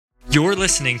You're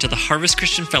listening to the Harvest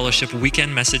Christian Fellowship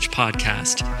Weekend Message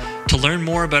Podcast. To learn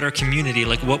more about our community,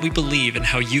 like what we believe and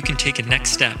how you can take a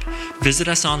next step, visit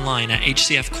us online at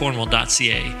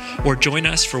hcfcornwall.ca or join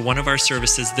us for one of our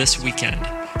services this weekend,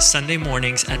 Sunday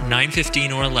mornings at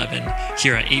 9:15 or 11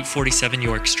 here at 847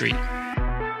 York Street.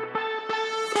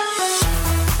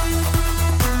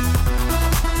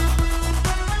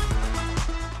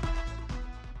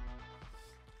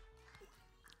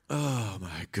 Oh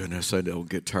my goodness, I don't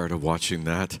get tired of watching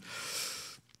that.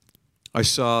 I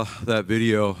saw that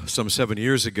video some 7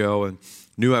 years ago and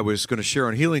knew I was going to share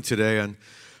on healing today and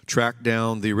tracked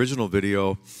down the original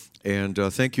video. And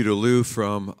thank you to Lou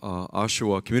from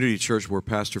Oshawa Community Church, where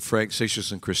Pastor Frank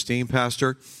Satius and Christine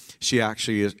pastor. She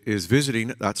actually is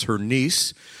visiting. That's her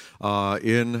niece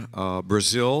in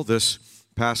Brazil this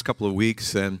past couple of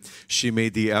weeks, and she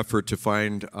made the effort to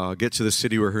get to the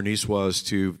city where her niece was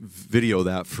to video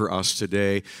that for us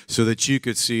today so that you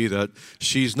could see that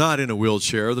she's not in a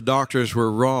wheelchair. The doctors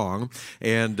were wrong,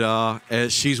 and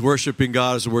as she's worshiping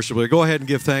God as a worshiper. Go ahead and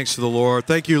give thanks to the Lord.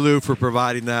 Thank you, Lou, for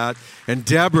providing that, and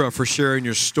Deborah for sharing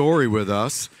your story with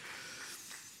us.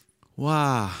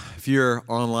 Wow. If you're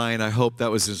online, I hope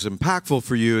that was as impactful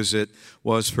for you as it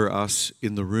was for us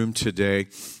in the room today.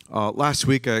 Last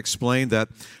week I explained that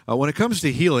when it comes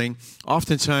to healing,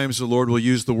 oftentimes the Lord will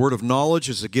use the word of knowledge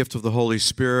as a gift of the Holy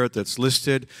Spirit that's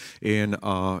listed in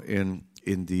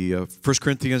the 1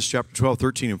 Corinthians chapter 12,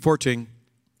 13, and 14.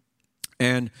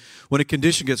 And when a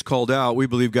condition gets called out, we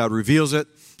believe God reveals it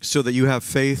so that you have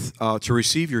faith to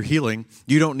receive your healing.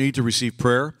 You don't need to receive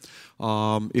prayer.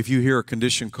 If you hear a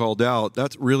condition called out,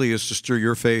 that really is to stir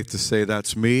your faith to say,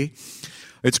 that's me.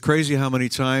 It's crazy how many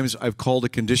times I've called a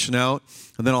condition out,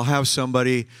 and then I'll have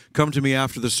somebody come to me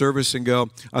after the service and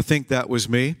go, I think that was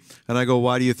me. And I go,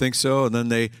 why do you think so? And then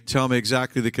they tell me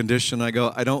exactly the condition. I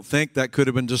go, I don't think that could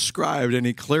have been described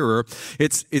any clearer.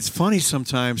 It's funny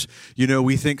sometimes,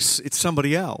 we think it's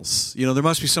somebody else. There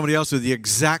must be somebody else with the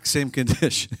exact same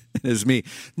condition as me.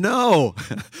 No.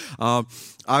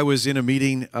 I was in a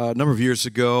meeting a number of years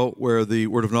ago where the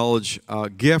Word of Knowledge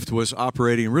gift was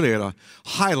operating really at a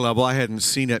high level. I hadn't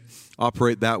seen it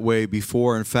operate that way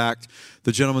before. In fact,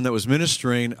 the gentleman that was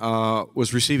ministering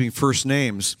was receiving first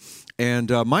names.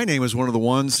 And my name was one of the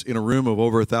ones in a room of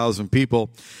over 1,000 people.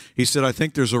 He said, I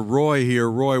think there's a Roy here.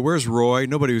 Roy, where's Roy?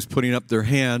 Nobody was putting up their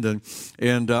hand.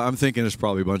 And I'm thinking it's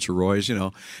probably a bunch of Roys,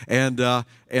 And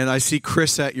I see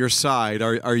Chris at your side.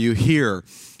 Are you here?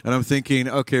 And I'm thinking,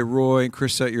 okay, Roy and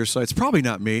Chris at your side. It's probably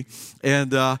not me.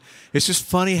 And it's just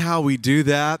funny how we do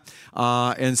that.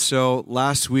 And so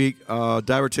last week,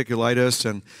 diverticulitis,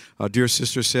 and a dear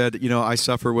sister said, I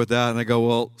suffer with that. And I go,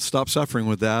 well, stop suffering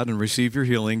with that and receive your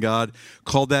healing. God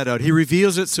called that out. He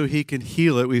reveals it so he can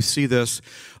heal it. We see this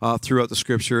throughout the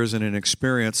scriptures and in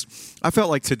experience. I felt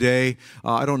like today,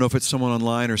 I don't know if it's someone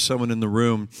online or someone in the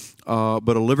room,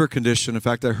 but a liver condition. In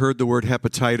fact, I heard the word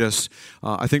hepatitis.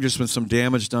 I think there's been some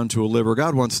damage done to a liver.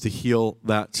 God wants to heal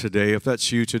that today. If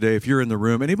that's you today, if you're in the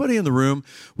room, anybody in the room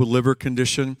with liver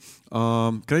condition,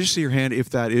 can I just see your hand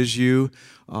if that is you?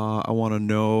 I want to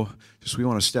know. We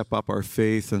want to step up our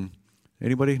faith. And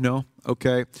anybody? No?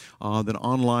 Okay. Then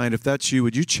online, if that's you,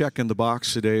 would you check in the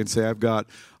box today and say, I've got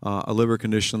a liver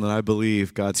condition that I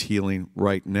believe God's healing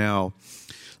right now.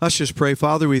 Let's just pray.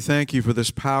 Father, we thank you for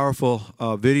this powerful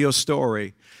video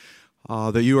story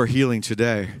that you are healing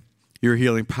today. You're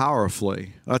healing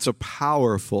powerfully. That's a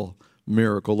powerful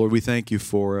miracle. Lord, we thank you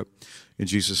for it. In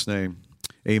Jesus' name,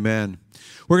 amen.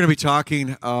 We're going to be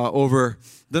talking over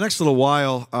the next little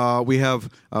while. We have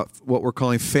what we're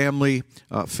calling Family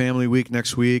Week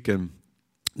next week, and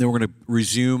then we're going to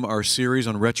resume our series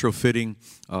on retrofitting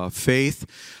faith.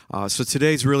 So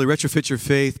today's really Retrofit Your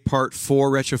Faith, Part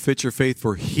 4, Retrofit Your Faith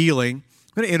for Healing.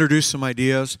 I'm going to introduce some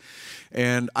ideas,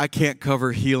 and I can't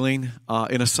cover healing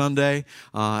in a Sunday,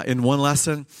 in one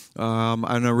lesson. And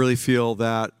I really feel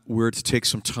that we're to take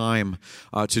some time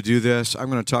to do this. I'm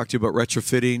going to talk to you about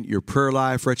retrofitting your prayer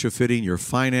life, retrofitting your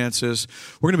finances.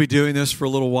 We're going to be doing this for a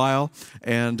little while,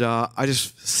 and I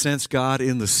just sense God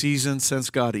in the season, sense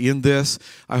God in this.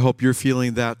 I hope you're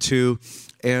feeling that too.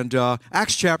 And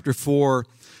Acts chapter 4,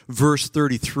 verse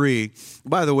 33.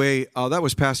 By the way, that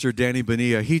was Pastor Danny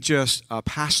Bonilla. He just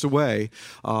passed away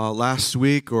last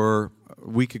week or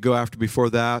week ago after before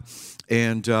that.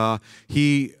 And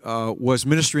he was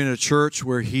ministering in a church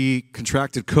where he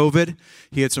contracted COVID.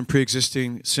 He had some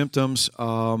pre-existing symptoms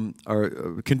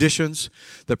or conditions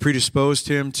that predisposed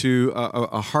him to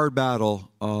a hard battle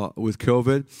with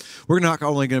COVID. We're not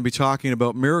only going to be talking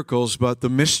about miracles, but the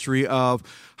mystery of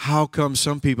how come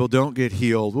some people don't get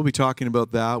healed. We'll be talking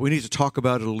about that. We need to talk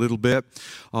about it a little bit.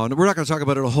 We're not going to talk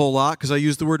about it a whole lot because I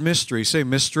use the word mystery. Say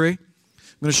mystery.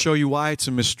 I'm going to show you why it's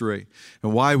a mystery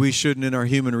and why we shouldn't in our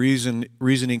human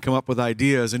reasoning come up with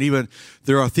ideas. And even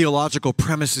there are theological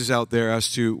premises out there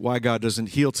as to why God doesn't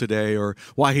heal today or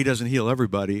why he doesn't heal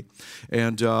everybody.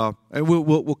 And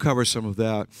we'll cover some of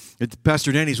that.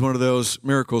 Pastor Danny's one of those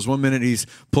miracles. One minute he's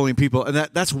pulling people, and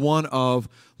that's one of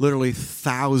literally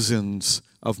thousands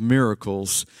of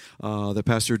miracles that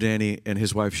Pastor Danny and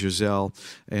his wife Giselle,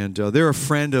 and they're a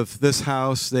friend of this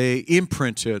house. They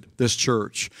imprinted this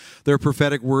church. Their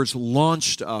prophetic words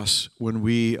launched us when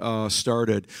we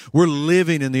started. We're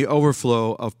living in the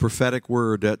overflow of prophetic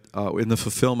word that in the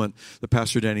fulfillment that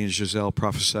Pastor Danny and Giselle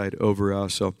prophesied over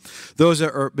us. So those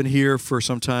that have been here for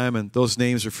some time and those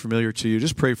names are familiar to you,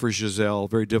 just pray for Giselle.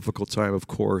 Very difficult time, of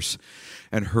course,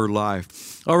 and her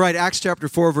life. All right, Acts chapter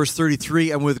 4, verse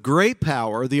 33, and with great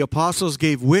power the apostles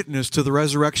gave witness to the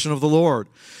resurrection of the Lord,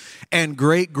 and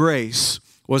great grace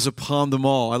was upon them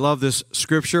all. I love this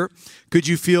scripture. Could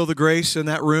you feel the grace in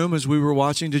that room as we were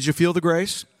watching? Did you feel the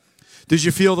grace? Did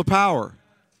you feel the power?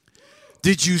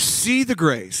 Did you see the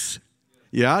grace?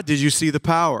 Yeah, did you see the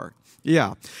power?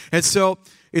 Yeah. And so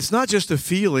it's not just a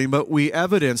feeling, but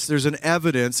there's an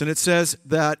evidence, and it says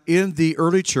that in the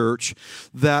early church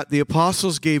that the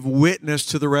apostles gave witness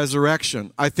to the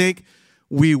resurrection. I think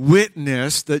we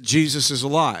witnessed that Jesus is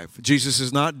alive. Jesus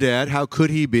is not dead. How could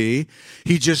he be?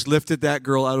 He just lifted that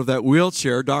girl out of that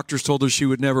wheelchair. Doctors told her she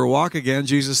would never walk again.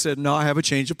 Jesus said, no, I have a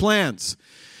change of plans.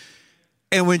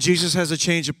 And when Jesus has a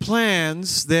change of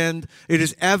plans, then it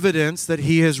is evidence that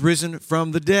he has risen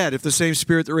from the dead, if the same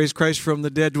Spirit that raised Christ from the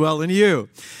dead dwell in you.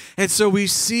 And so we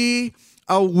see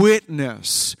a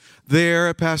witness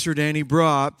there Pastor Danny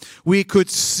brought. We could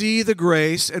see the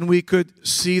grace and we could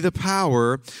see the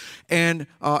power, and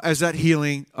as that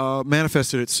healing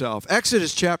manifested itself.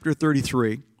 Exodus chapter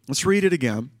 33, let's read it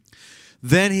again.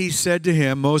 Then he said to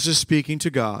him, Moses speaking to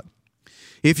God,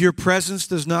 if your presence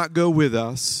does not go with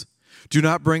us, do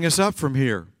not bring us up from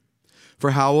here.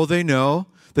 For how will they know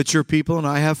that your people and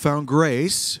I have found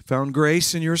grace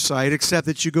in your sight, except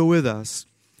that you go with us?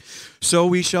 So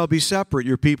we shall be separate,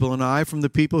 your people and I, from the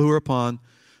people who are upon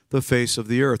the face of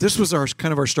the earth. This was our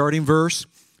starting verse.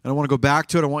 And I want to go back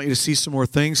to it. I want you to see some more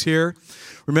things here.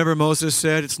 Remember, Moses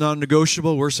said it's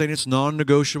non-negotiable. We're saying it's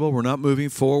non-negotiable. We're not moving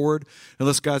forward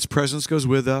unless God's presence goes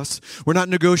with us. We're not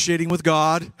negotiating with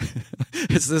God.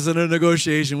 This isn't a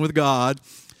negotiation with God.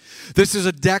 This is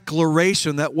a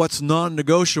declaration that what's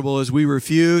non-negotiable is we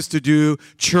refuse to do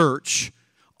church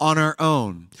on our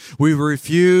own. We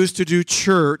refuse to do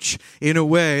church in a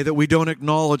way that we don't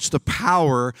acknowledge the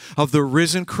power of the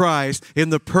risen Christ in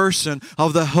the person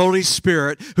of the Holy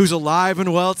Spirit, who's alive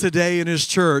and well today in his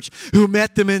church, who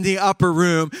met them in the upper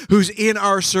room, who's in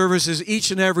our services each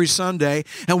and every Sunday.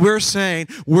 And we're saying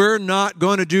we're not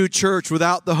going to do church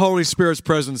without the Holy Spirit's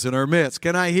presence in our midst.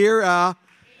 Can I hear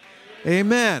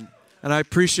amen? And I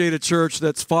appreciate a church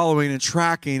that's following and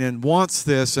tracking and wants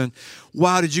this. And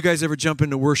wow, did you guys ever jump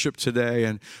into worship today?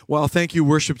 And wow, thank you,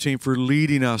 worship team, for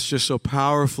leading us just so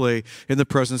powerfully in the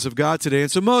presence of God today. And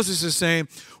so Moses is saying,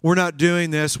 we're not doing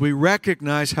this. We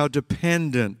recognize how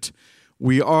dependent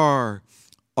we are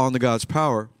on the God's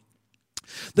power.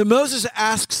 Then Moses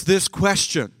asks this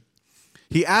question.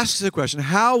 He asks the question,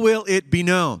 how will it be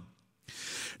known?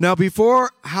 Now,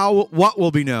 before what will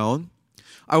be known,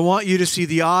 I want you to see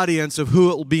the audience of who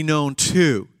it will be known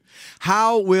to.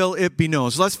 How will it be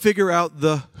known? So let's figure out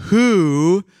the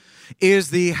who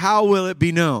is the how will it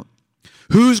be known.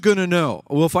 Who's going to know?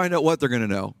 We'll find out what they're going to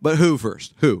know. But who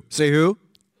first? Who? Say who?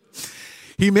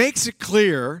 He makes it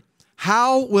clear,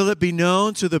 how will it be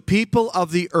known to the people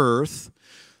of the earth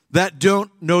that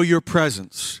don't know your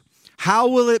presence? How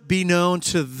will it be known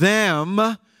to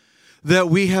them that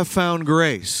we have found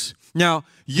grace? Now,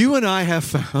 you and I have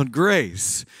found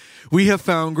grace. We have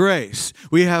found grace.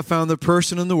 We have found the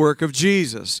person and the work of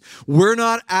Jesus. We're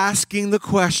not asking the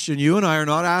question, you and I are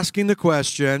not asking the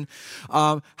question,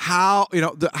 how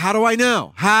do I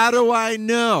know? How do I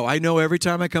know? I know every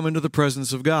time I come into the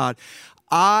presence of God,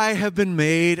 I have been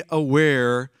made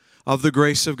aware of the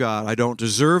grace of God. I don't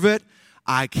deserve it.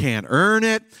 I can't earn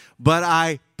it, but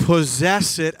I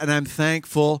possess it, and I'm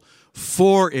thankful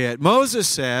for it. Moses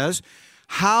says,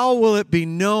 how will it be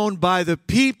known by the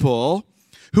people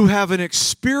who haven't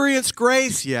experienced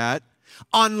grace yet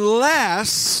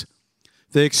unless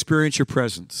they experience your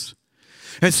presence.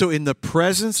 And so in the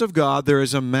presence of God, there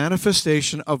is a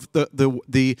manifestation of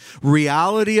the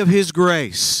reality of His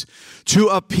grace to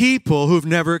a people who've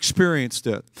never experienced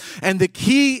it. And the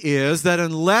key is that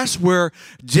unless we're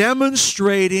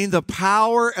demonstrating the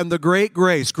power and the great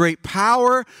grace, great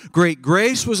power, great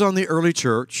grace was on the early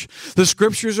church. The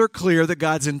scriptures are clear that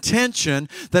God's intention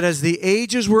that as the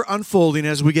ages were unfolding,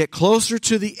 as we get closer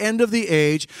to the end of the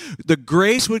age, the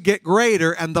grace would get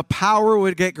greater and the power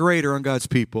would get greater on God's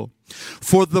people,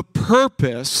 for the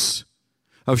purpose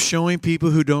of showing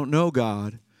people who don't know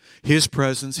God His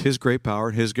presence, His great power,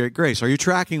 and His great grace. Are you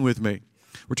tracking with me?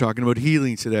 We're talking about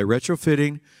healing today,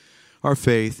 retrofitting our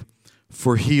faith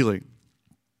for healing.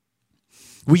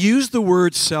 We use the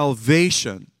word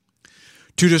salvation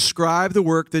to describe the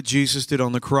work that Jesus did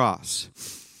on the cross.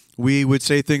 We would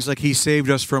say things like He saved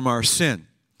us from our sin.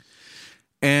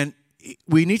 And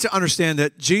we need to understand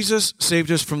that Jesus saved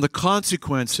us from the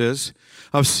consequences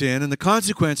of sin, and the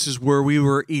consequences were we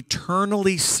were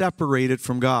eternally separated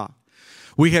from God.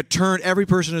 We had turned, every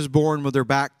person is born with their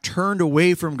back turned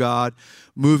away from God,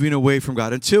 moving away from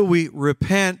God. Until we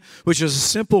repent, which is a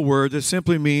simple word that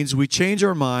simply means we change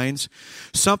our minds,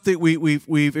 something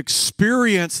we've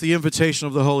experienced the invitation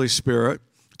of the Holy Spirit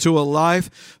to a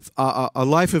life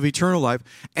of eternal life,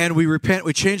 and we repent,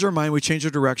 we change our mind, we change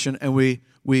our direction, and we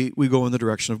go in the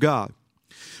direction of God.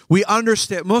 We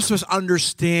understand, most of us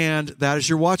understand that. As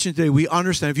you're watching today, we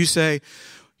understand. If you say,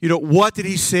 what did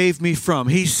He save me from?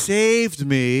 He saved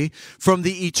me from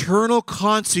the eternal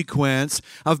consequence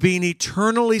of being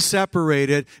eternally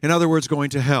separated, in other words, going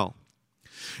to hell.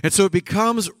 And so it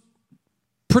becomes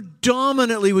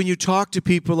predominantly when you talk to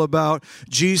people about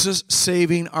Jesus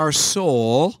saving our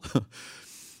soul,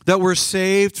 that we're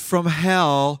saved from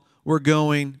hell, we're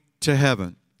going to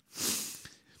heaven.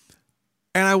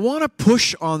 And I want to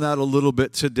push on that a little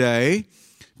bit today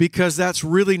because that's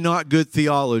really not good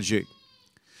theology.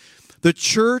 The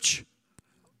church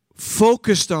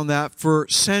focused on that for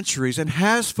centuries and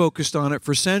has focused on it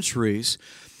for centuries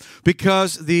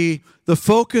because the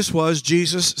focus was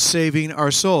Jesus saving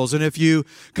our souls. And if you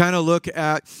kind of look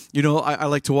at, I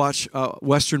like to watch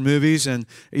Western movies, and,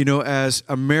 as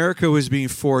America was being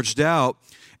forged out,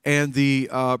 and the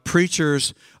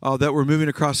preachers that were moving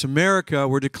across America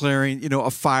were declaring,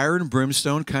 a fire and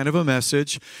brimstone kind of a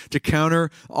message to counter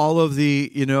all of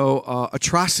the,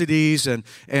 atrocities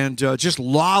and just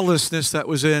lawlessness that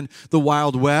was in the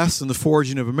Wild West and the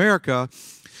forging of America.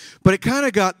 But it kind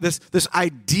of got this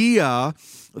idea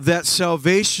that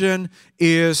salvation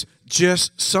is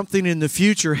just something in the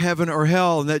future, heaven or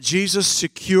hell, and that Jesus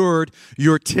secured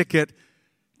your ticket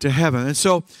to heaven. And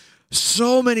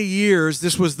so many years,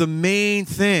 this was the main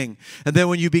thing. And then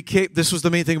this was the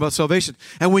main thing about salvation.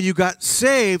 And when you got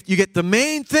saved, you get the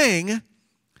main thing,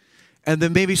 and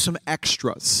then maybe some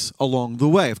extras along the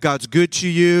way. If God's good to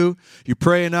you, you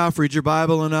pray enough, read your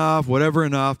Bible enough, whatever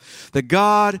enough, that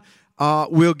God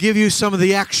will give you some of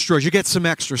the extras. You get some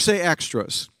extras. Say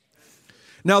extras.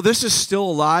 Now, this is still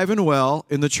alive and well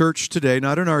in the church today,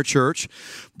 not in our church,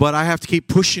 but I have to keep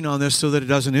pushing on this so that it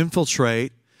doesn't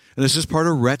infiltrate. And this is part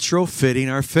of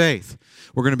retrofitting our faith.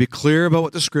 We're going to be clear about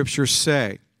what the scriptures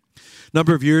say. A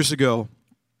number of years ago,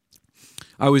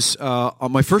 I was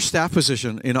on my first staff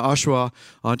position in Oshawa,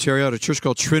 Ontario, at a church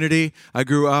called Trinity. I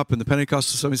grew up in the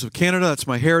Pentecostal Assemblies of Canada. That's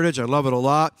my heritage. I love it a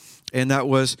lot. And that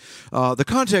was the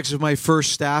context of my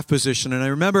first staff position. And I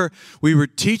remember we were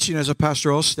teaching as a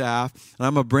pastoral staff, and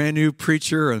I'm a brand new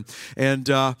preacher, and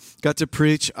got to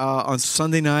preach on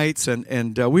Sunday nights.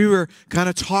 And we were kind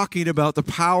of talking about the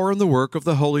power and the work of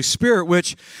the Holy Spirit,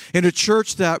 which in a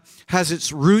church that has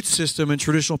its root system in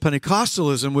traditional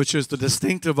Pentecostalism, which is the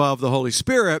distinctive of the Holy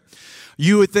Spirit,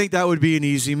 you would think that would be an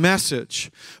easy message.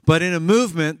 But in a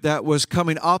movement that was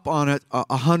coming up on a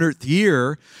 100th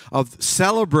year of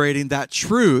celebrating that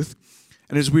truth,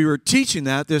 and as we were teaching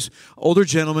that, this older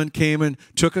gentleman came and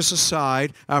took us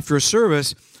aside after a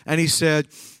service, and he said,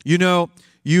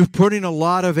 you're putting a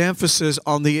lot of emphasis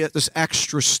on this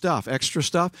extra stuff. Extra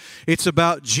stuff? It's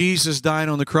about Jesus dying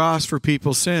on the cross for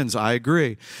people's sins. I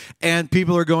agree. And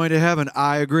people are going to heaven.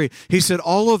 I agree. He said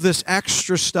all of this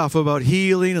extra stuff about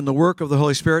healing and the work of the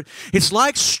Holy Spirit, it's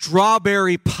like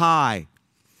strawberry pie.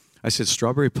 I said,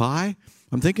 strawberry pie?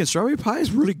 I'm thinking strawberry pie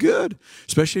is really good,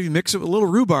 especially if you mix it with a little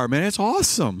rhubarb. Man, it's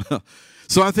awesome.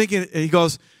 So I'm thinking, he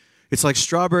goes, it's like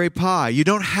strawberry pie. You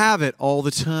don't have it all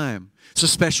the time. It's a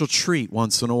special treat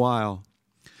once in a while.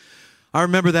 I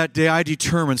remember that day I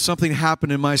determined something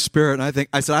happened in my spirit, and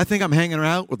I said, I think I'm hanging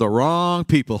around with the wrong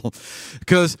people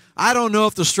because I don't know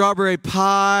if the strawberry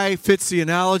pie fits the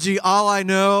analogy. All I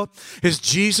know is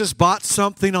Jesus bought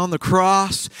something on the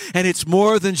cross, and it's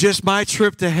more than just my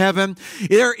trip to heaven.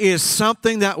 There is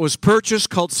something that was purchased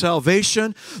called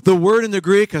salvation. The word in the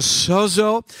Greek is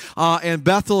sozo, and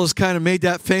Bethel has kind of made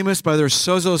that famous by their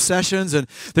sozo sessions, and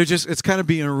it's kind of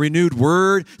being a renewed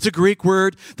word. It's a Greek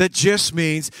word that just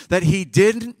means that He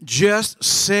didn't just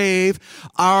save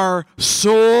our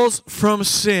souls from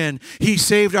sin. He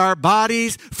saved our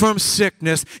bodies from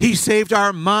sickness. He saved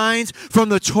our minds from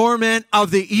the torment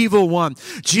of the evil one.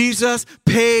 Jesus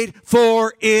paid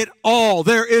for it all.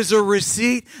 There is a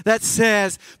receipt that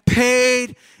says,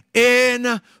 paid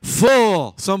in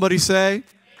full. Somebody say,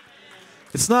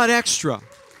 it's not extra.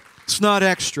 It's not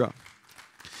extra.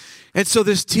 And so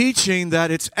this teaching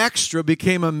that it's extra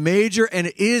became a major and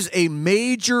is a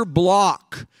major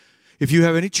block. If you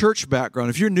have any church background,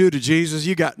 if you're new to Jesus,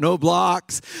 you got no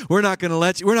blocks. We're not going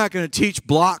to teach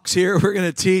blocks here. We're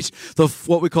going to teach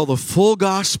what we call the full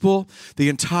gospel, the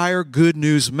entire good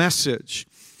news message.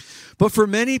 But for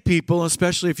many people,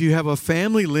 especially if you have a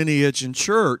family lineage in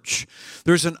church,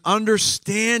 there's an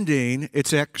understanding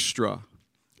it's extra.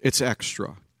 It's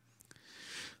extra.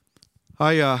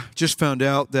 I just found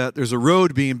out that there's a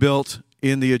road being built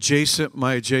in the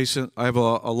I have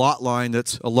a lot line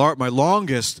my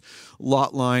longest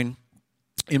lot line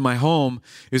in my home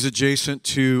is adjacent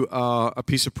to a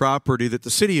piece of property that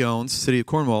the city owns, City of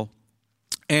Cornwall,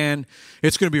 and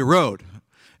it's going to be a road.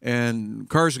 And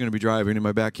cars are going to be driving in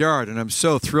my backyard, and I'm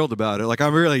so thrilled about it. Like,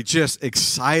 I'm really just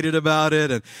excited about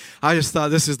it, and I just thought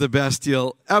this is the best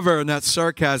deal ever, and that's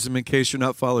sarcasm in case you're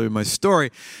not following my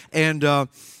story. And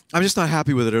I'm just not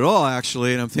happy with it at all,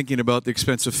 actually, and I'm thinking about the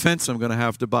expensive fence I'm going to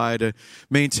have to buy to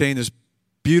maintain this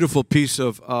beautiful piece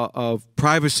of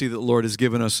privacy that the Lord has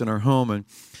given us in our home.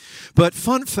 But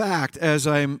fun fact, as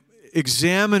I'm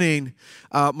examining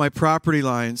my property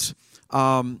lines,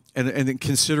 and then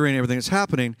considering everything that's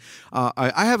happening,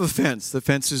 I have a fence. The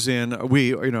fence is in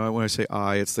when I say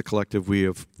I, it's the collective we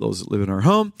of those that live in our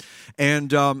home,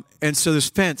 and so this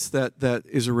fence that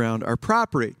is around our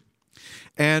property,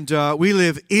 and we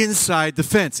live inside the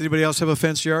fence. Anybody else have a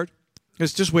fence yard?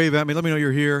 Just wave at me. Let me know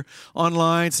you're here.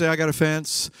 Online, say I got a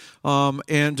fence,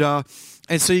 and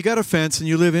so you got a fence, and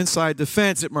you live inside the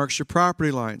fence. It marks your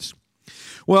property lines.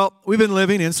 Well, we've been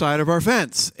living inside of our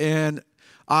fence, and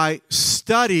I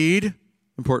studied,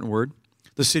 important word,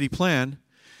 the city plan,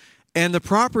 and the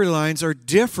property lines are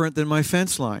different than my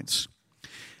fence lines.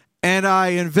 And I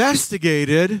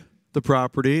investigated the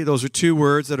property. Those are two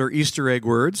words that are Easter egg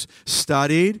words.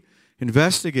 Studied,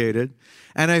 investigated,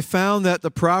 and I found that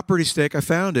the property stake,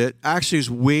 actually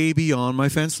is way beyond my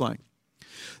fence line.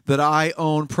 That I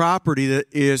own property that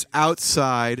is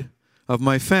outside of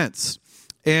my fence.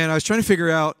 And I was trying to figure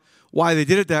out why they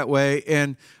did it that way,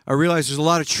 and I realized there's a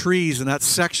lot of trees in that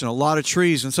section, a lot of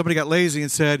trees, and somebody got lazy and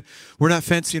said, we're not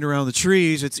fencing around the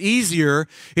trees. It's easier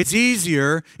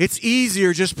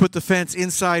just put the fence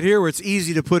inside here where it's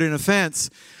easy to put in a fence.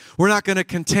 We're not going to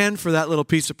contend for that little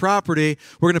piece of property.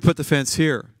 We're going to put the fence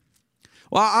here.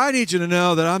 Well, I need you to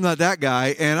know that I'm not that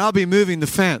guy, and I'll be moving the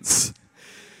fence.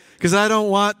 Because I don't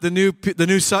want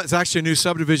it's actually a new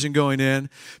subdivision going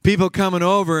in. People coming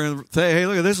over and say, hey,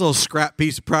 look at this little scrap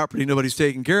piece of property nobody's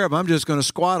taking care of. I'm just going to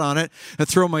squat on it and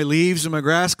throw my leaves and my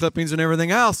grass clippings and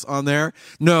everything else on there.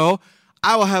 No,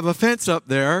 I will have a fence up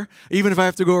there, even if I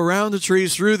have to go around the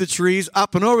trees, through the trees,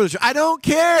 up and over the trees. I don't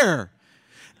care.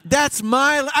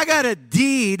 I got a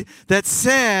deed that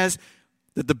says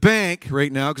that the bank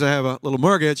right now, because I have a little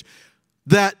mortgage,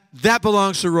 that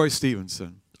belongs to Roy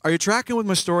Stevenson. Are you tracking with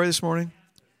my story this morning?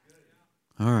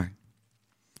 All right.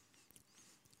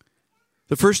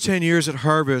 The first 10 years at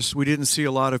Harvest, we didn't see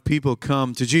a lot of people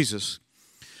come to Jesus.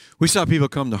 We saw people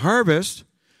come to Harvest,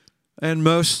 and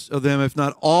most of them, if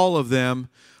not all of them,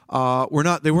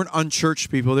 they weren't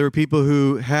unchurched people. They were people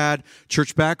who had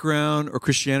church background or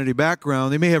Christianity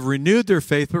background. They may have renewed their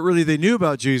faith, but really they knew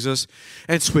about Jesus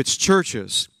and switched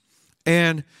churches.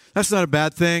 And that's not a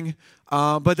bad thing.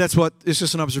 But it's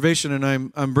just an observation,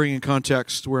 and I'm bringing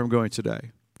context to where I'm going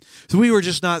today. So we were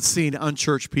just not seeing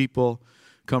unchurched people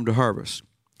come to Harvest.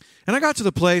 And I got to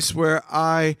the place where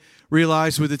I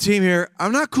realized with the team here,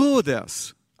 I'm not cool with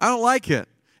this. I don't like it.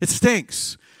 It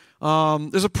stinks.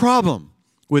 There's a problem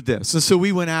with this. And so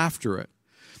we went after it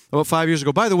about 5 years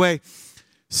ago. By the way,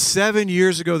 7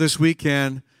 years ago this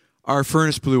weekend, our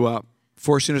furnace blew up.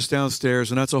 forcing us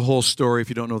downstairs, and that's a whole story if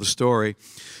you don't know the story.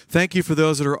 Thank you for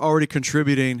those that are already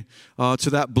contributing to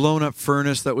that blown-up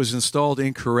furnace that was installed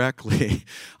incorrectly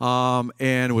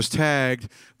and was tagged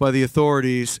by the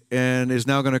authorities and is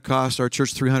now going to cost our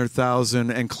church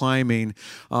 $300,000 and climbing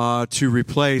to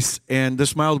replace. And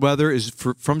this mild weather is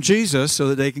from Jesus so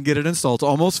that they can get it installed. It's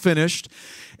almost finished,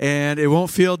 and it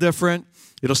won't feel different.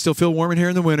 It'll still feel warm in here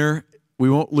in the winter. We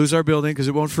won't lose our building because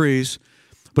it won't freeze,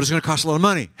 but it's going to cost a lot of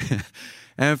money.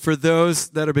 And for those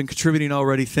that have been contributing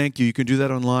already, thank you. You can do that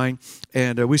online,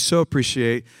 and we so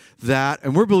appreciate that.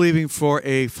 And we're believing for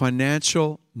a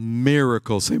financial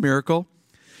miracle. Say miracle.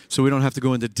 So we don't have to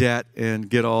go into debt and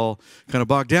get all kind of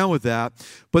bogged down with that.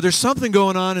 But there's something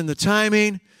going on in the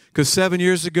timing, because 7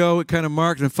 years ago it kind of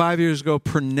marked, and 5 years ago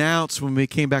pronounced when we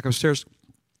came back upstairs.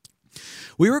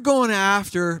 We were going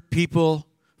after people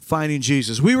finding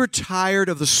Jesus. We were tired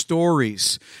of the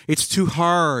stories. It's too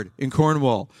hard in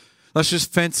Cornwall. Let's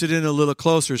just fence it in a little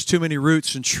closer. There's too many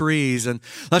roots and trees, and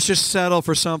let's just settle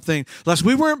for something less.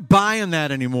 We weren't buying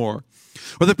that anymore.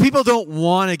 Or the people don't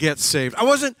want to get saved. I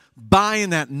wasn't buying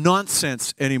that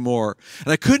nonsense anymore.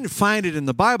 And I couldn't find it in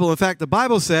the Bible. In fact, the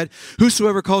Bible said,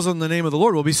 whosoever calls on the name of the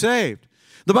Lord will be saved.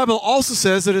 The Bible also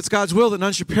says that it's God's will that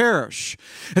none should perish.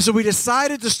 And so we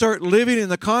decided to start living in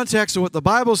the context of what the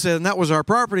Bible said, and that was our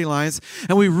property lines.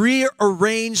 And we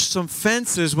rearranged some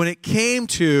fences when it came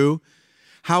to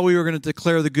how we were going to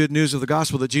declare the good news of the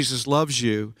gospel, that Jesus loves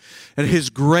you and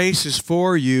his grace is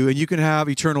for you, and you can have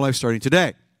eternal life starting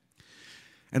today.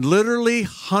 And literally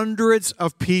hundreds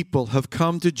of people have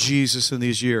come to Jesus in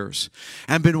these years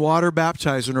and been water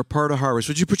baptized and are part of Harvest.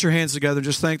 Would you put your hands together and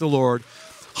just thank the Lord?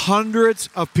 Hundreds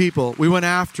of people. We went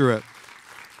after it.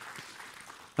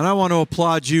 And I want to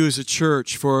applaud you as a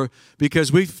church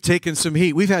because we've taken some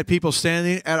heat. We've had people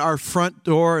standing at our front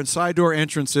door and side door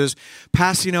entrances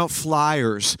passing out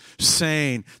flyers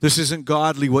saying, this isn't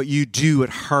godly what you do at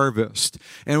Harvest.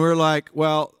 And we're like,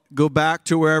 well, go back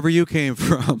to wherever you came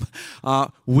from.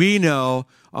 We know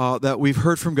that we've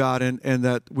heard from God and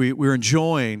that we're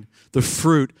enjoying the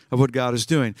fruit of what God is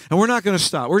doing. And we're not going to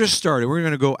stop. We're just starting. We're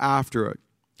going to go after it.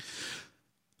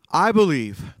 I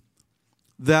believe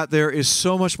that there is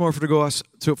so much more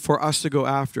for us to go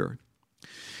after.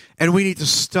 And we need to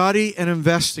study and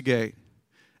investigate.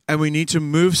 And we need to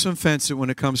move some fences when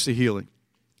it comes to healing.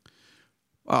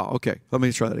 Oh, okay. Let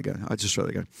me try that again. I'll just try that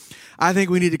again. I think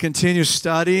we need to continue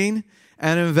studying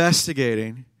and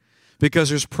investigating, because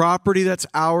there's property that's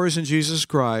ours in Jesus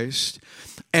Christ,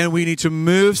 and we need to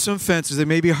move some fences. They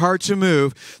may be hard to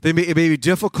move. It may be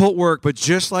difficult work, but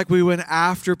just like we went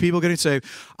after people getting saved,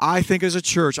 I think as a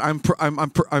church, I'm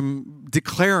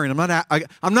declaring, I'm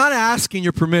not asking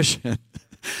your permission.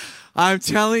 I'm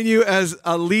telling you as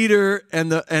a leader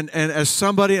and as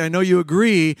somebody, I know you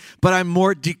agree, but I'm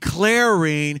more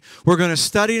declaring we're going to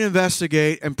study and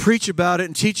investigate and preach about it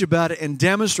and teach about it and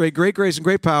demonstrate great grace and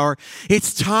great power.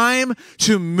 It's time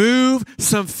to move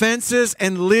some fences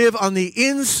and live on the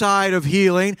inside of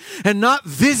healing and not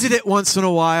visit it once in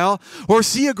a while or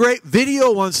see a great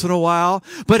video once in a while,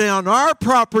 but on our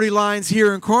property lines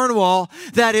here in Cornwall,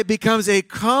 that it becomes a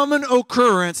common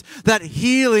occurrence that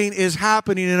healing is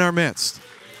happening in our midst.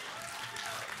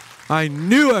 I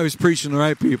knew I was preaching to the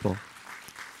right people.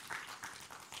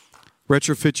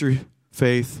 Retrofit your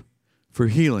faith for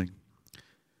healing.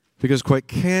 Because quite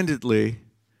candidly,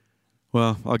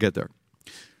 well, I'll get there.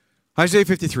 Isaiah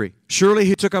 53. Surely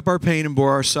he took up our pain and bore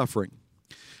our suffering.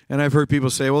 And I've heard people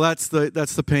say, well, that's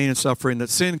the pain and suffering that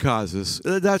sin causes.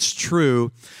 That's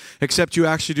true, except you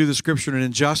actually do the scripture an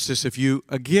injustice if you,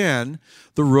 again,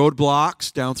 the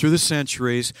roadblocks down through the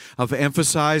centuries of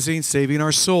emphasizing saving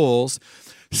our souls.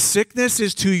 Sickness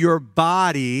is to your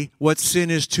body what sin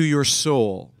is to your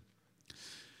soul.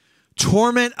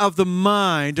 Torment of the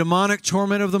mind, demonic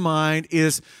torment of the mind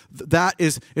Jesus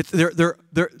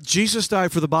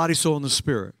died for the body, soul, and the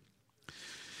spirit.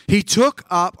 He took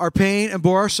up our pain and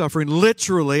bore our suffering,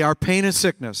 literally our pain and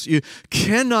sickness. You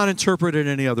cannot interpret it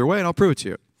any other way, and I'll prove it to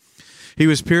you. He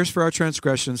was pierced for our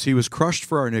transgressions. He was crushed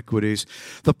for our iniquities.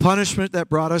 The punishment that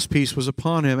brought us peace was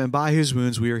upon him, and by his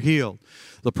wounds we are healed.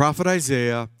 The prophet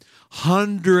Isaiah,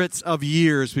 hundreds of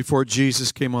years before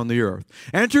Jesus came on the earth.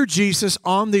 Enter Jesus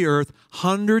on the earth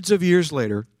hundreds of years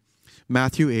later,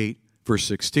 Matthew 8, verse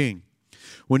 16.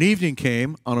 When evening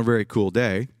came on a very cool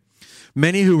day,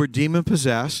 many who were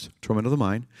demon-possessed, torment of the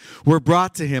mind, were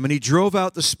brought to him, and he drove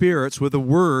out the spirits with a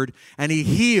word, and he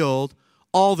healed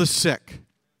all the sick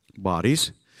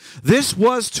bodies. This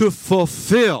was to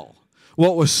fulfill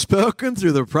what was spoken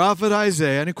through the prophet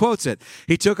Isaiah, and he quotes it.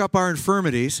 He took up our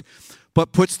infirmities,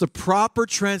 but puts the proper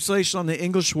translation on the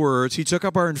English words. He took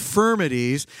up our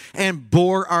infirmities and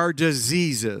bore our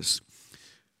diseases.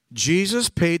 Jesus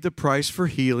paid the price for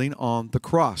healing on the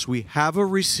cross. We have a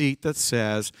receipt that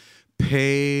says,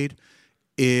 paid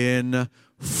in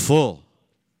full.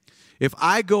 If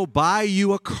I go buy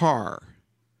you a car,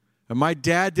 and my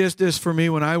dad did this for me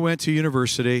when I went to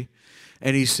university,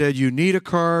 and he said, you need a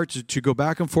car to go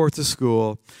back and forth to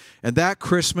school. And that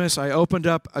Christmas, I opened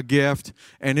up a gift,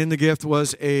 and in the gift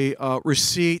was a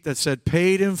receipt that said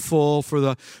paid in full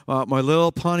for my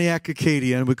little Pontiac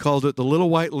Acadian. We called it the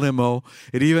Little White Limo.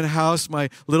 It even housed my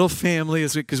little family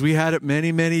because we had it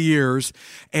many, many years.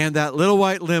 And that Little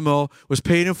White Limo was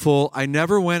paid in full. I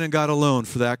never went and got a loan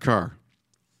for that car.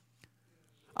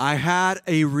 I had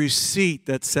a receipt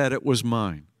that said it was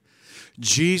mine.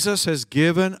 Jesus has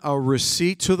given a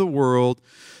receipt to the world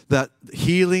that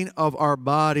healing of our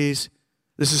bodies,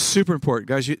 this is super important,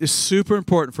 guys. It's super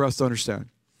important for us to understand.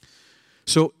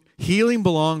 So healing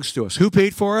belongs to us. Who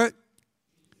paid for it?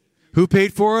 Who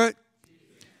paid for it?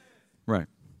 Right.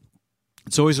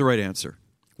 It's always the right answer.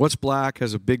 What's black,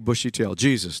 has a big bushy tail?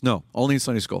 Jesus. No, only in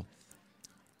Sunday school.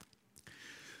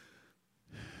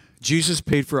 Jesus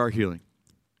paid for our healing.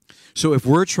 So if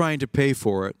we're trying to pay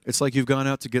for it, it's like you've gone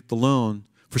out to get the loan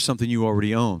for something you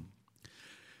already own.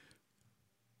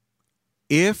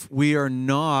 If we are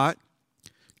not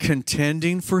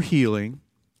contending for healing,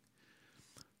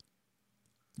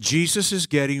 Jesus is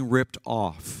getting ripped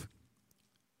off.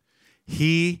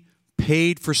 He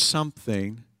paid for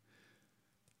something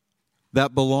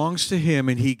that belongs to him,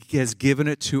 and he has given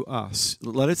it to us.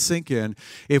 Let it sink in.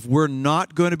 If we're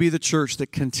not going to be the church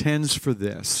that contends for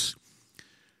this,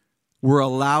 we're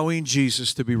allowing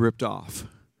Jesus to be ripped off.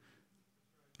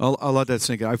 I'll let that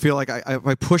sink in. I feel like if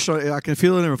I push on it, I can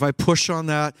feel it in. If I push on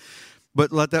that,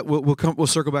 but let that we'll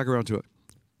circle back around to it.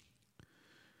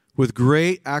 With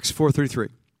great Acts 4:33.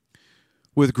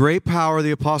 With great power the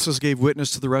apostles gave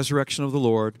witness to the resurrection of the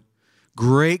Lord.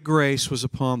 Great grace was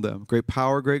upon them. Great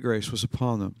power, great grace was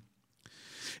upon them.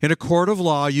 In a court of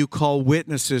law, you call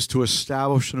witnesses to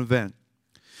establish an event.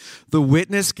 The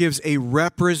witness gives a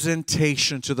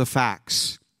representation to the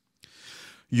facts.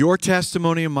 Your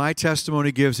testimony and my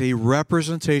testimony gives a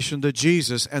representation to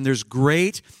Jesus, and there's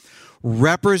great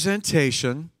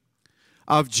representation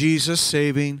of Jesus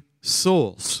saving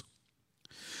souls.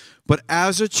 But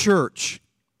as a church,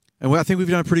 and I think we've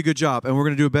done a pretty good job, and we're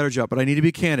going to do a better job, but I need to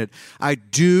be candid. I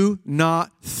do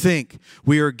not think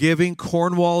we are giving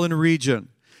Cornwall and region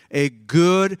a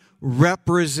good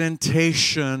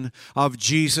representation of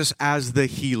Jesus as the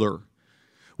healer.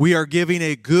 We are giving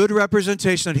a good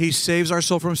representation that he saves our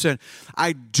soul from sin.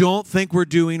 I don't think we're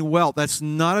doing well. That's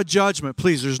not a judgment.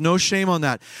 Please, there's no shame on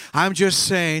that. I'm just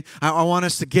saying I want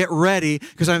us to get ready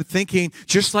because I'm thinking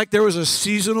just like there was a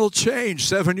seasonal change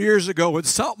 7 years ago when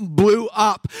something blew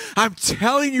up. I'm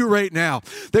telling you right now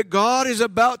that God is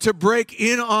about to break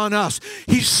in on us.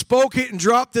 He spoke it and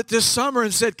dropped it this summer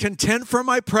and said, contend for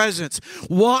my presence.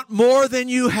 Want more than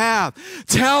you have.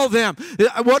 Tell them,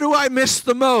 what do I miss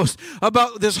the most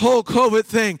about this whole COVID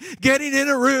thing? Getting in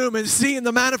a room and seeing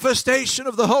the manifestation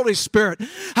of the Holy Spirit.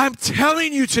 I'm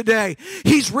telling you today,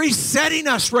 he's resetting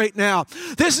us right now.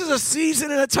 This is a season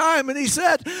and a time, and he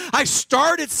said, I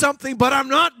started something, but I'm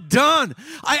not done.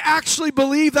 I actually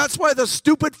believe that's why the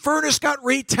stupid furnace got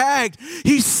re-tagged.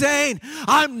 He's saying,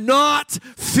 I'm not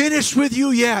finished with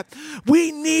you yet.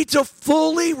 We need to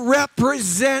fully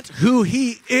represent who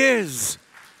he is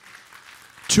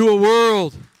to a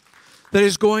world that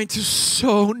is going to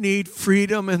so need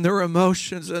freedom in their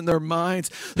emotions and their minds.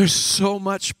 There's so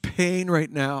much pain right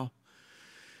now.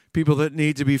 People that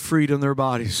need to be freed in their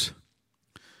bodies.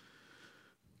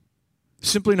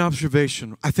 Simply an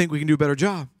observation. I think we can do a better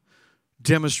job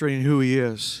demonstrating who he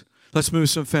is. Let's move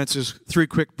some fences. 3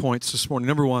 quick points this morning.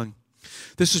 Number 1,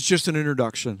 this is just an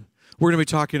introduction. We're going to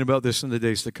be talking about this in the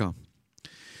days to come.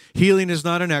 Healing is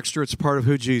not an extra. It's part of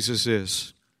who Jesus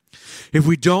is. If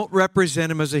we don't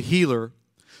represent him as a healer,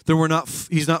 then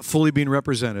he's not fully being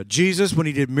represented. Jesus, when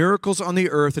he did miracles on the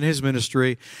earth in his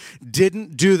ministry,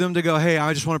 didn't do them to go, hey,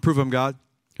 I just want to prove I'm God.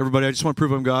 Everybody, I just want to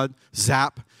prove I'm God.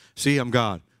 Zap, see, I'm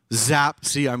God. Zap,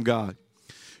 see, I'm God.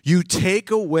 You take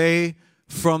away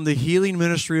from the healing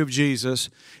ministry of Jesus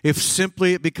if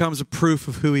simply it becomes a proof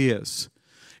of who he is.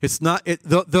 It's not,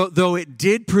 though it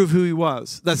did prove who he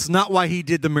was, that's not why he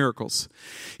did the miracles.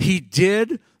 He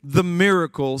did the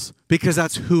miracles because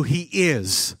that's who he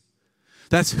is.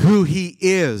 That's who he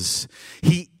is.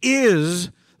 He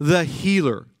is the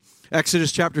healer.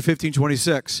 Exodus chapter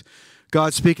 15:26.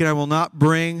 God speaking, I will not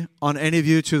bring on any of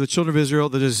you to the children of Israel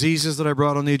the diseases that I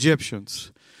brought on the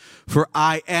Egyptians. For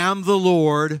I am the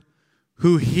Lord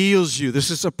who heals you. This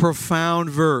is a profound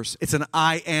verse. It's an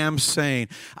I am saying.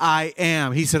 I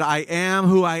am. He said, I am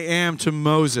who I am to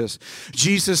Moses.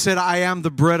 Jesus said, I am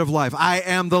the bread of life. I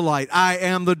am the light. I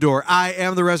am the door. I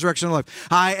am the resurrection of life.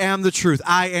 I am the truth.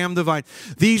 I am the vine.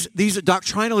 These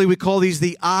doctrinally, we call these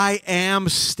the I am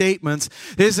statements.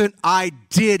 It isn't I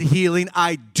did healing,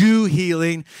 I do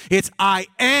healing. It's I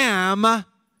am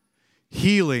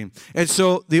healing. And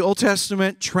so the Old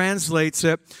Testament translates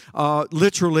it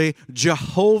literally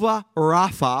Jehovah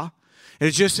Rapha. And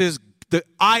it just says,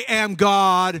 I am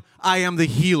God, I am the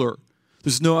healer.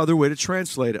 There's no other way to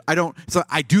translate it. It's not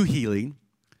I do healing,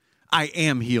 I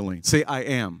am healing. Say I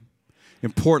am.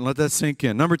 Important, let that sink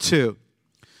in. Number 2,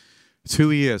 it's who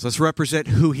he is. Let's represent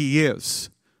who he is.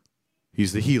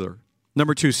 He's the healer.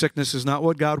 Number 2, sickness is not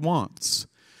what God wants.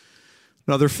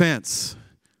 Another fence.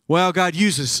 Well, God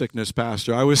uses sickness,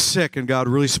 Pastor. I was sick and God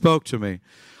really spoke to me.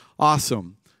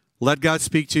 Awesome. Let God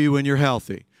speak to you when you're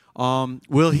healthy.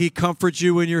 Will he comfort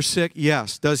you when you're sick?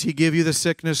 Yes. Does he give you the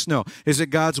sickness? No. Is it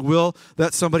God's will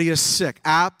that somebody is sick?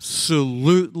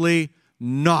 Absolutely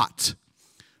not.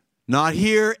 Not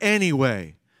here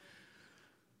anyway.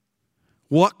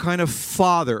 What kind of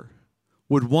father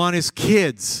would want his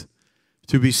kids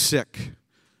to be sick?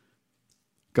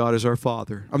 God is our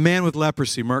Father. A man with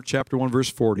leprosy, Mark chapter 1, verse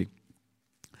 40,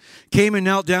 came and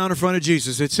knelt down in front of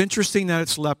Jesus. It's interesting that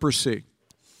it's leprosy.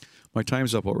 My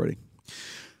time's up already.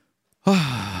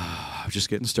 I'm just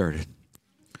getting started.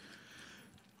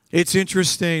 It's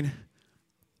interesting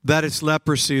that it's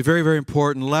leprosy. Very, very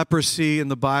important. Leprosy in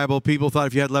the Bible. People thought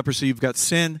if you had leprosy, you've got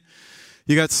sin.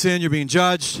 You got sin, you're being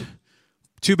judged.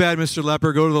 Too bad, Mr.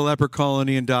 Leper. Go to the leper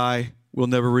colony and die. We'll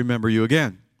never remember you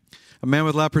again. A man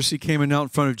with leprosy came and knelt in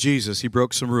front of Jesus. He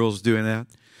broke some rules doing that.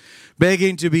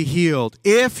 Begging to be healed.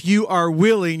 If you are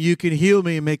willing, you can heal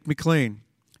me and make me clean.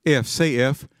 If. Say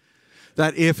if.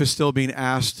 That if is still being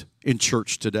asked in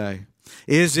church today.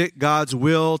 Is it God's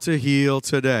will to heal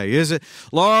today? Is it,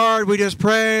 Lord, we just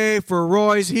pray for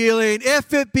Roy's healing,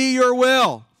 if it be your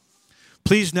will?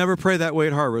 Please never pray that way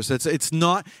at Harvest. It's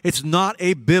not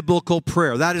a biblical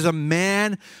prayer. That is a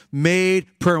man-made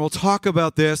prayer. And we'll talk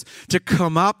about this to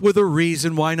come up with a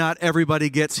reason why not everybody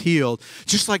gets healed.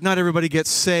 Just like not everybody gets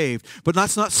saved. But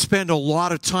let's not spend a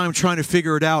lot of time trying to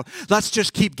figure it out. Let's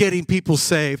just keep getting people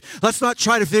saved. Let's not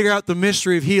try to figure out the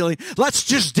mystery of healing. Let's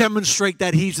just demonstrate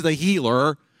that he's the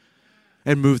healer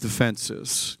and move the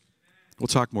fences. We'll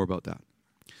talk more about that.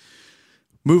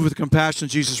 Move with compassion.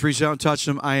 Jesus reached out and touched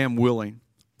him. I am willing.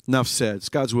 Enough said. It's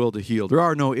God's will to heal. There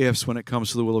are no ifs when it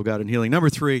comes to the will of God in healing. Number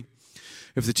 3,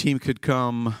 if the team could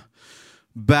come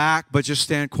back, but just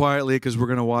stand quietly because we're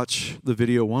going to watch the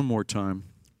video one more time.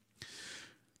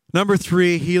 Number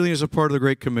 3, healing is a part of the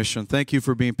Great Commission. Thank you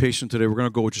for being patient today. We're going to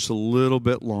go just a little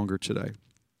bit longer today.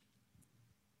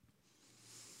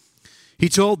 He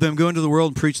told them, go into the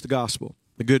world and preach the gospel,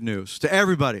 the good news, to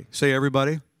everybody. Say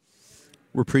everybody.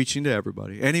 We're preaching to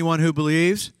everybody. Anyone who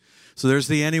believes. So there's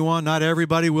the anyone. Not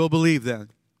everybody will believe then.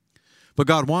 But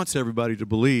God wants everybody to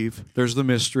believe. There's the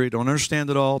mystery. Don't understand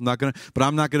it all. But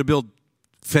I'm not going to build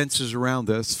fences around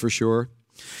this for sure.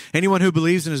 Anyone who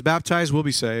believes and is baptized will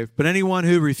be saved. But anyone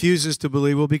who refuses to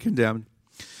believe will be condemned.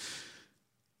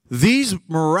 These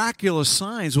miraculous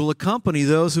signs will accompany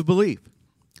those who believe.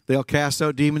 They'll cast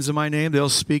out demons in my name. They'll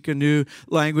speak in new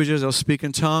languages. They'll speak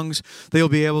in tongues. They'll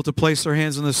be able to place their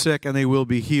hands on the sick, and they will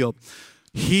be healed.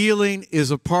 Healing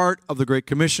is a part of the Great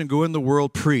Commission. Go in the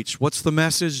world, preach. What's the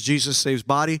message? Jesus saves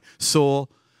body, soul,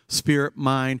 spirit,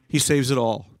 mind. He saves it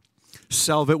all.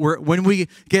 When we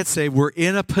get saved, we're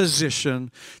in a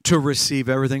position to receive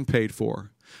everything paid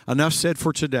for. Enough said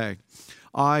for today.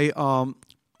 I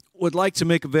would like to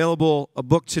make available a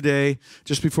book today.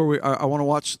 Just before I want to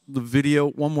watch the video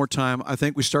one more time. I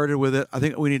think we started with it. I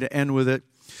think we need to end with it.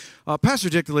 Pastor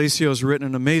Dick DeLacio has written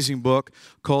an amazing book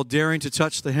called Daring to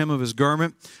Touch the Hem of His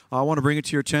Garment. I want to bring it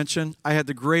to your attention. I had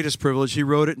the greatest privilege. He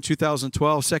wrote it in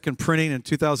 2012, second printing in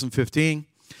 2015.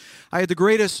 I had the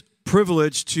greatest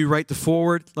privilege to write the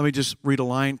foreword. Let me just read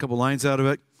a couple lines out of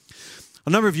it. A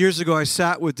number of years ago, I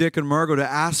sat with Dick and Margot to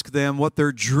ask them what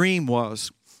their dream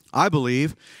was. I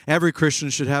believe every Christian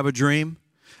should have a dream,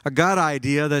 a God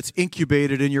idea that's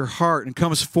incubated in your heart and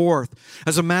comes forth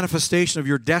as a manifestation of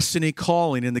your destiny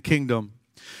calling in the kingdom.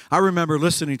 I remember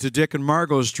listening to Dick and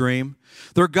Margot's dream,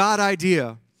 their God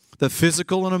idea that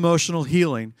physical and emotional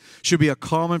healing should be a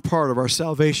common part of our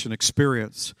salvation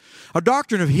experience. Our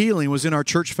doctrine of healing was in our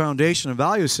church foundation and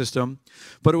value system,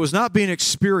 but it was not being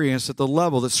experienced at the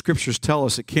level that scriptures tell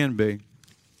us it can be.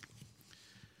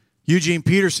 Eugene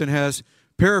Peterson has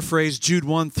paraphrased Jude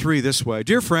 1:3 this way.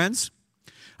 Dear friends,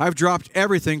 I've dropped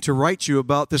everything to write you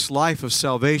about this life of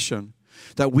salvation.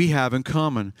 that we have in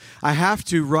common. I have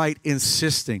to write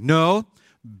insisting, no,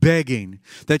 begging,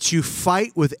 that you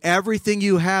fight with everything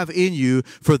you have in you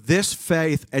for this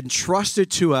faith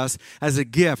entrusted to us as a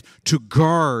gift to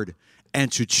guard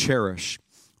and to cherish.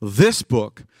 This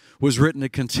book was written to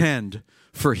contend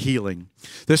for healing.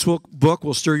 This book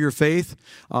will stir your faith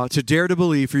to dare to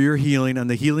believe for your healing and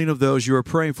the healing of those you are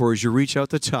praying for as you reach out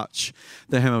to touch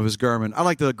the hem of his garment. I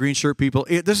like the green shirt people.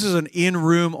 This is an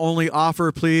in-room only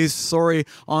offer, please. Sorry,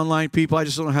 online people, I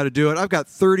just don't know how to do it. I've got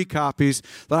 30 copies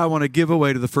that I want to give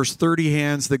away to the first 30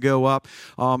 hands that go up,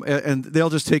 and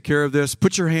they'll just take care of this.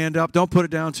 Put your hand up. Don't put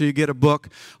it down until you get a book.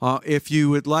 If you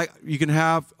would like, you can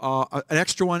have an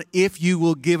extra one if you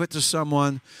will give it to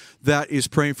someone that is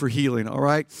praying for healing, all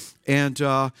right? And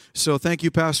so thank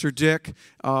you, Pastor Dick,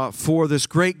 for this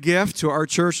great gift to our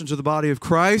church and to the body of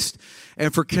Christ,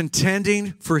 and for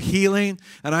contending for healing.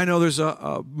 And I know there's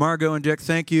Margot and Dick,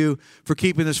 thank you for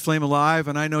keeping this flame alive.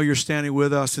 And I know you're standing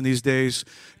with us in these days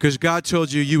because God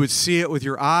told you would see it with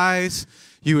your eyes.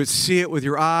 You would see it with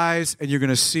your eyes, and you're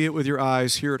going to see it with your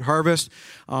eyes here at Harvest.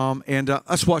 And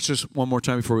let's watch this one more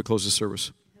time before we close the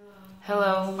service.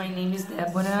 Hello, my name is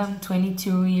Deborah. I'm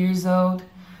 22 years old,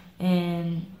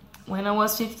 and when I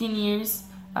was 15 years,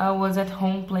 I was at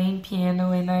home playing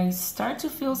piano, and I started to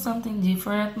feel something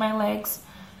different at my legs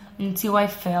until I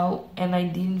fell and I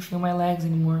didn't feel my legs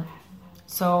anymore.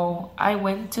 So I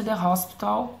went to the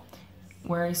hospital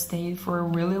where I stayed for a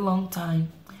really long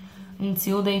time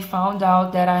until they found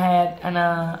out that I had an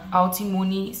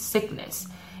autoimmune sickness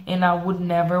and I would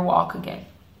never walk again.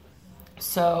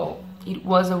 So it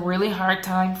was a really hard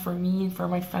time for me and for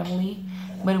my family,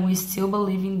 but we still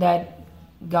believing that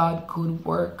God could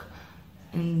work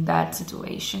in that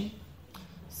situation.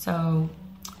 So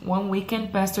one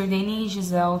weekend, Pastor Danny and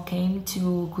Giselle came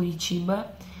to Curitiba,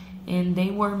 and they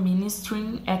were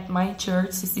ministering at my church,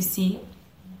 CCC,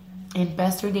 and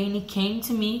Pastor Danny came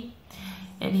to me,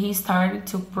 and he started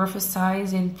to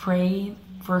prophesy and pray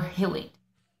for healing.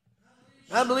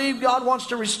 I believe God wants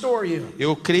to restore you.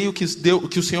 Eu creio que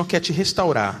o Senhor quer te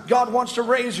restaurar. God wants to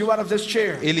raise you out of this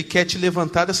chair. Ele quer te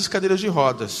levantar dessas cadeiras de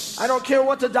rodas. I don't care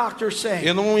what the doctors say.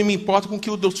 Eu não me importo com o que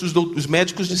os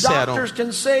médicos disseram. Doctors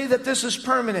can say that this is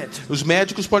permanent. Os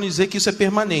médicos podem dizer que isso é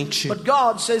permanente. But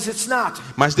God says it's not.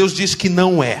 Mas Deus diz que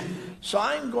não é. So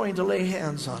I'm going to lay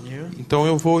hands on you. Então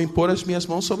eu vou impor as minhas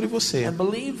mãos sobre você. And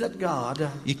believe that God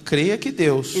e creia que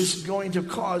Deus is going to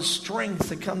cause strength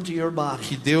to come to your body.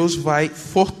 Que Deus vai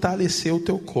fortalecer o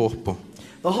teu corpo.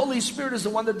 The Holy Spirit is the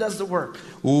one that does the work.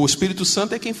 O Espírito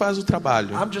Santo é quem faz o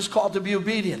trabalho. I'm just called to be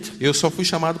obedient. Eu só fui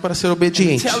chamado para ser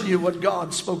obediente. Tell you what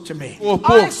God spoke to me.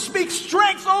 Corpo. I speak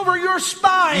strength over your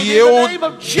spine E in eu the name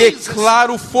of Jesus.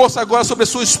 declaro força agora sobre a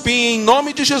sua espinha em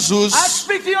nome de Jesus. I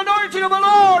speak the anointing of the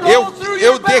Lord all through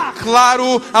your back.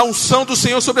 Declaro a unção do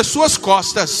Senhor sobre as suas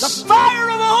costas. The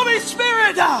fire of the Holy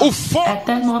Spirit. O fogo. At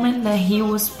that moment that he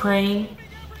was praying,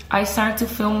 I started to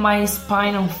feel my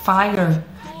spine on fire.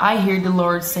 I hear the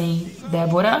Lord saying,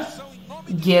 Deborah,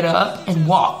 get up and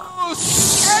walk.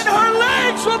 And her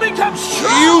legs will become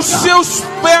strong. E os seus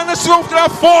pernas vão ficar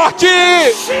fortes.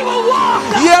 She will walk.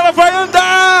 E ela vai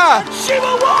andar. She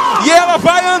will walk. E ela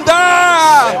vai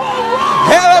andar. She will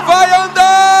walk. Ela vai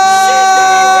andar.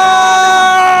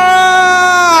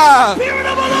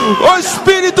 O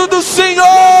Espírito do Senhor.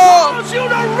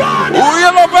 E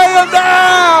ela vai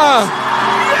andar.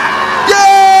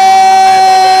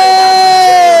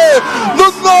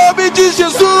 No nome de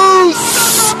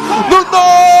Jesus. No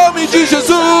nome de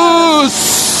Jesus.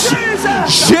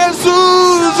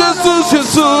 Jesus, Jesus,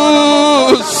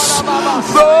 Jesus.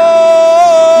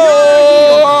 Oh,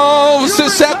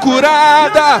 você é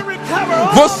curada.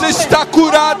 Você está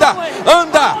curada.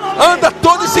 Anda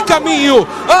todo esse caminho.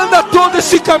 Anda todo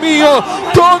esse caminho.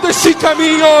 Todo esse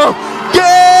caminho.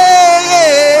 Yeah.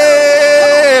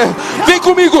 Vem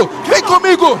comigo. Vem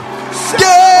comigo.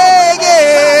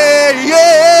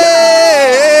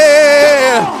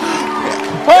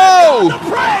 Oh,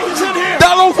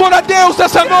 dá louvor a Deus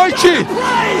essa noite.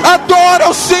 Adora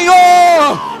o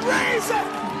Senhor.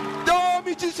 Em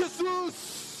nome de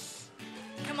Jesus.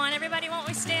 Come on, everybody, won't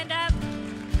we stand up?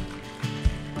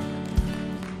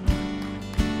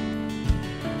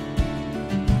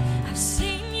 I've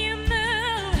seen you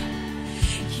move.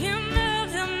 You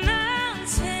move the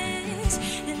mountains,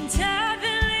 and I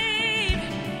believe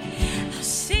I'll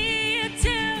see you do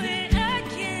it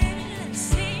again. I've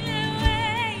seen a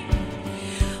way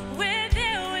where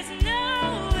there was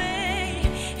no way,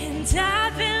 and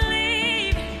I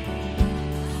believe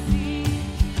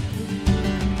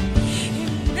you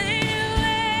made a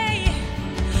way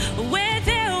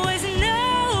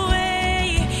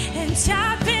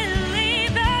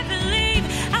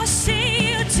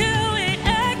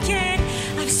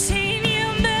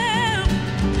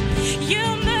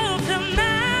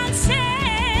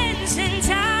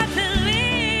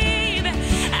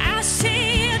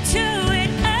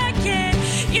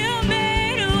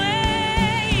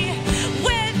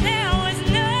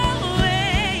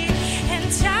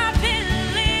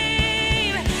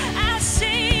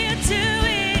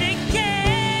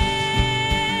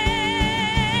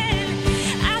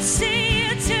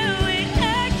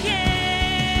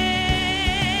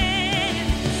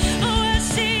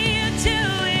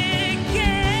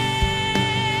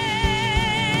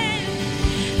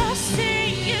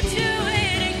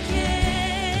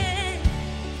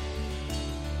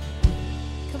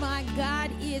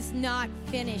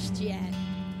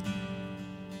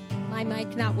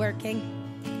mic not working.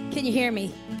 Can you hear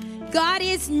me? God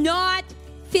is not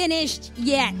finished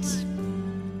yet.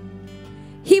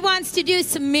 He wants to do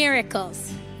some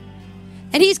miracles.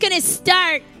 And he's going to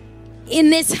start in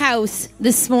this house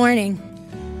this morning.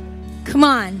 Come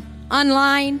on,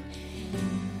 online.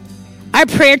 Our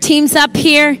prayer team's up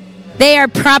here. They are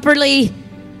properly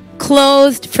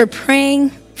clothed for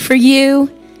praying for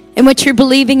you and what you're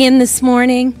believing in this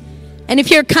morning. And if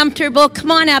you're comfortable,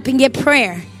 come on up and get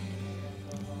prayer.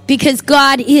 Because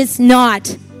God is not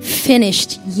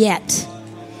finished yet.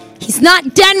 He's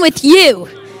not done with you.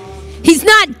 He's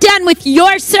not done with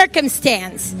your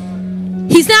circumstance.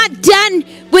 He's not done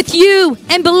with you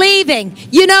and believing.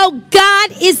 You know,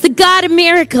 God is the God of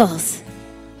miracles.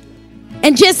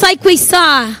 And just like we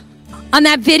saw on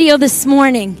that video this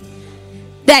morning,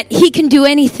 that he can do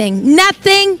anything.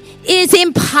 Nothing is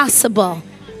impossible.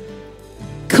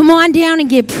 Come on down and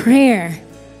get prayer.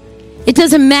 It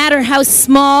doesn't matter how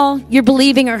small you're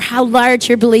believing or how large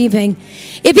you're believing.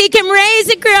 If he can raise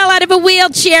a girl out of a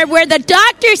wheelchair where the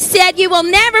doctor said you will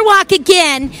never walk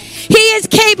again, he is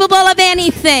capable of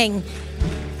anything.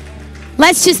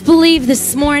 Let's just believe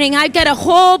this morning. I've got a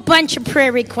whole bunch of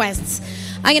prayer requests.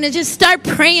 I'm going to just start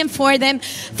praying for them.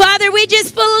 Father, we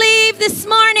just believe this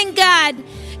morning, God.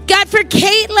 God, for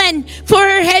Caitlin, for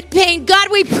her head pain. God,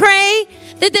 we pray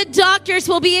that the doctors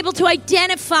will be able to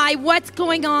identify what's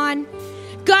going on.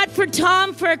 God, for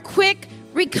Tom, for a quick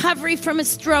recovery from a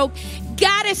stroke.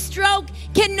 God, a stroke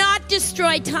cannot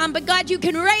destroy Tom, but God, you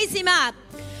can raise him up.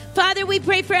 Father, we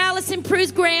pray for Allison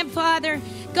Prue's grandfather.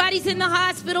 God, he's in the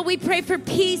hospital. We pray for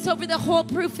peace over the whole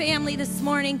Prue family this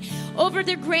morning, over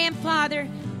their grandfather.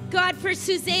 God, for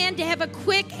Suzanne to have a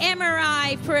quick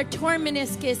MRI for a torn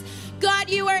meniscus.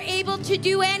 God, you are able to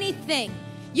do anything.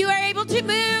 You are able to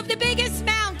move the biggest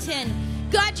mountain.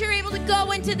 God, you're able to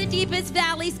go into the deepest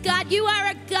valleys. God, you are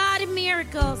a God of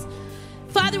miracles.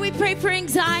 Father, we pray for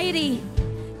anxiety.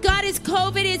 God, as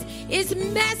COVID is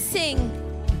messing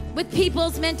with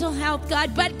people's mental health,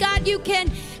 God. But God, you can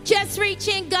just reach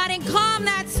in, God, and calm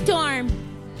that storm.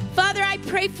 Father, I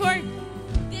pray for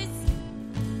this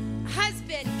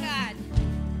husband, God.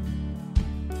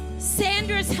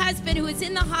 Sandra's husband who is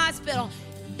in the hospital.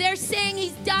 They're saying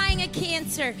he's dying of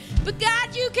cancer. But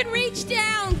God, you can reach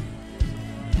down.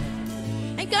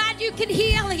 And God, you can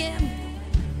heal him.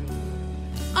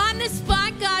 On the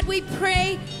spot, God, we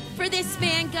pray for this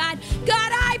man, God.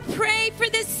 God, I pray for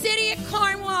the city of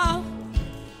Cornwall.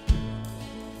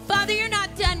 Father, you're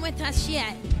not done with us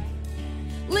yet.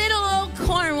 Little old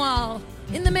Cornwall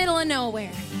in the middle of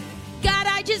nowhere. God,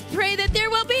 I just pray that there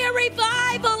will be a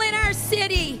revival in our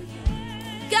city.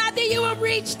 God, that you will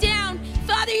reach down.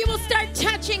 Father, you will start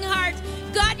touching hearts.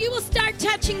 God, you will start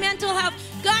touching mental health.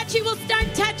 God, you will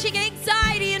start touching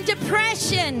anxiety and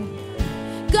depression.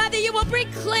 God, that you will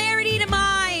bring clarity to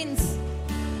minds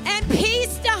and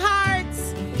peace to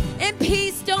hearts and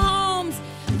peace to homes.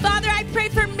 Father, I pray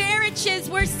for marriages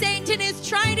where Satan is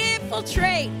trying to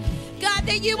infiltrate. God,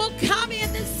 that you will come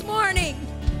in this morning.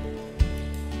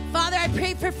 Father, I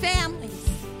pray for families.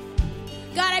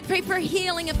 God, I pray for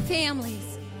healing of families.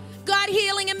 God,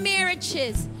 healing of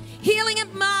marriages, healing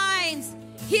of minds,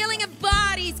 healing of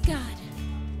bodies, God.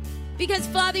 Because,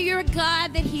 Father, you're a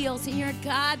God that heals, and you're a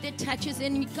God that touches,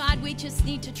 and God, we just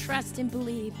need to trust and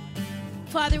believe.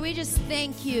 Father, we just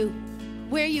thank you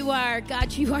where you are.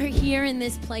 God, you are here in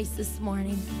this place this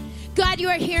morning. God, you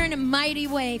are here in a mighty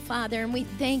way, Father, and we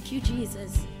thank you,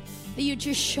 Jesus, that you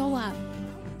just show up.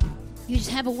 You just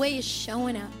have a way of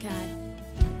showing up, God.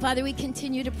 Father, we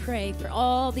continue to pray for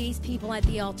all these people at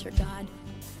the altar, God.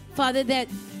 Father, that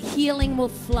healing will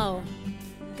flow.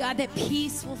 God, that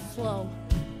peace will flow.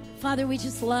 Father, we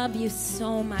just love you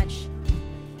so much.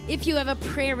 If you have a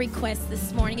prayer request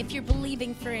this morning, if you're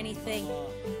believing for anything,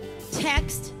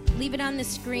 text, leave it on the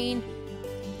screen.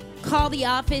 Call the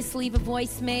office, leave a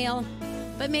voicemail.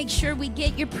 But make sure we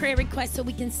get your prayer request so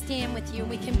we can stand with you,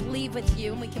 and we can believe with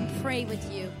you, and we can pray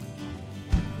with you.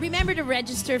 Remember to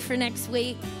register for next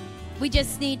week. We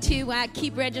just need to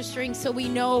keep registering so we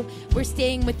know we're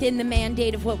staying within the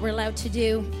mandate of what we're allowed to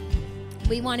do.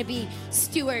 We want to be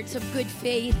stewards of good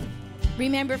faith.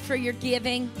 Remember for your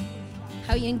giving,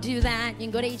 how you can do that. You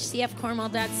can go to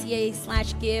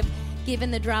hcfcornwall.ca/give, give in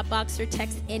the drop box, or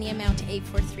text any amount to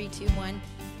 84321.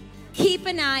 Keep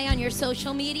an eye on your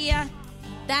social media.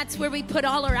 That's where we put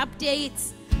all our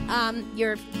updates.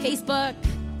 Your Facebook,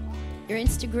 your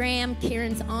Instagram.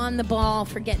 Karen's on the ball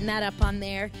for getting that up on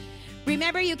there.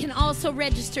 Remember, you can also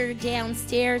register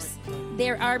downstairs.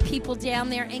 There are people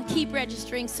down there, and keep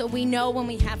registering so we know when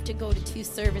we have to go to 2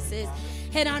 services.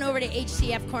 Head on over to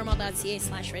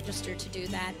hcfcornwall.ca/register to do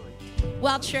that.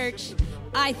 Well, church,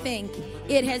 I think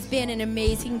it has been an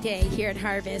amazing day here at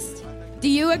Harvest. Do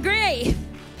you agree?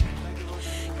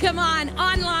 Come on,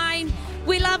 online.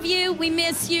 We love you. We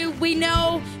miss you. We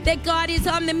know that God is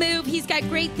on the move. He's got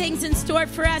great things in store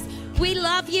for us. We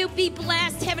love you. Be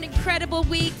blessed. Have an incredible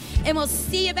week. And we'll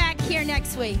see you back here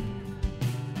next week.